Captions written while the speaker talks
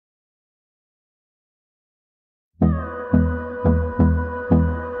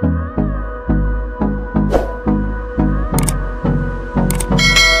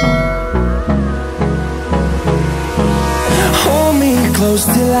close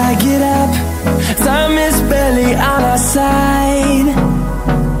till I get up. Time is barely on our side.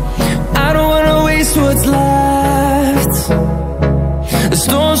 I don't wanna waste what's left. The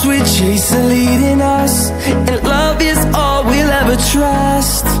storms we chase are leading us, and love is all we'll ever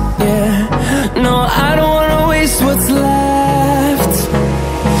trust. Yeah, no, I don't wanna waste what's left.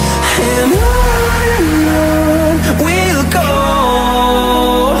 And on we'll go,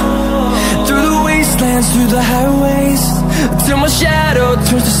 through the wastelands, through the highways, till my shadow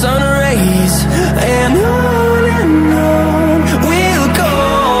turns to sun rays. And on we'll go,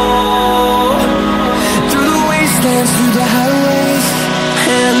 through the wastelands, through the highways,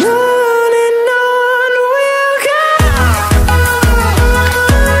 and on we'll go.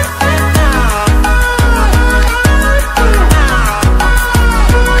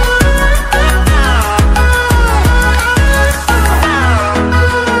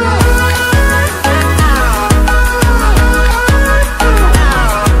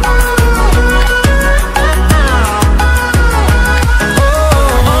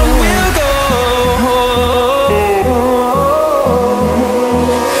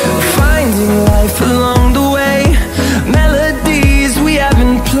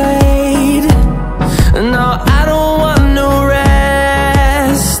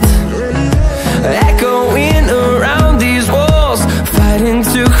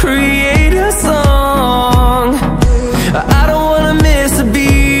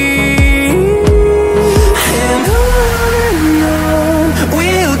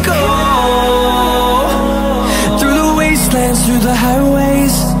 Through the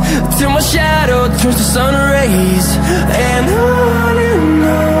highways, till my shadow turns to sun rays. And on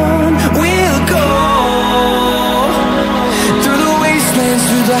we'll go, through the wastelands,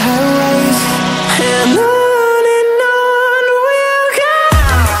 through the highways, and on we'll go.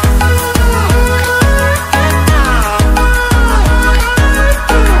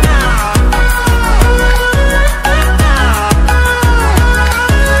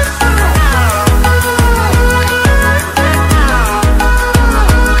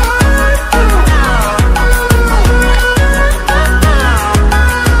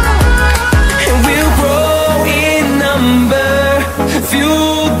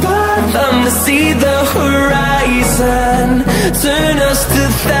 See the horizon, turn us to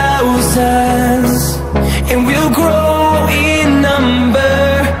thousands, and we'll grow in number,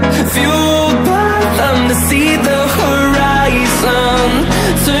 fueled by them to see the horizon,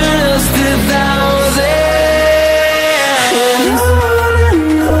 turn us to thousands. And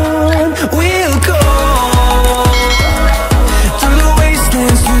on we'll go, through the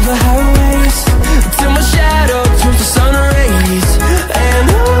wastelands, through the highways, till my shadow turns to sun rays. And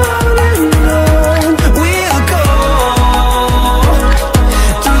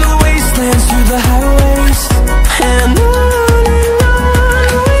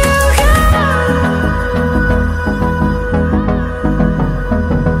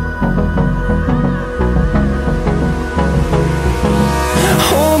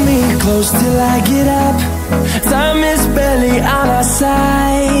close till I get up. Time is barely on our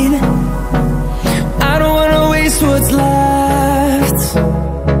side. I don't wanna waste what's left.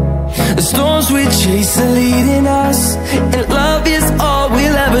 The storms we chase are leading us, and love is all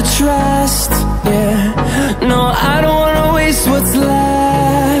we'll ever trust. Yeah, no, I don't wanna waste what's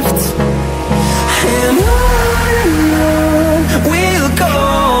left. And on we'll go,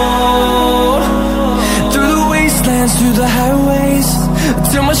 through the wastelands, through the highways,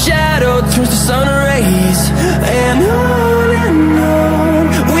 till my shadow turns to sun rays. And on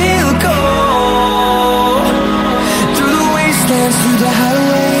we'll go, through the wastelands, through the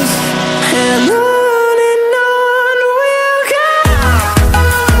highways, and on.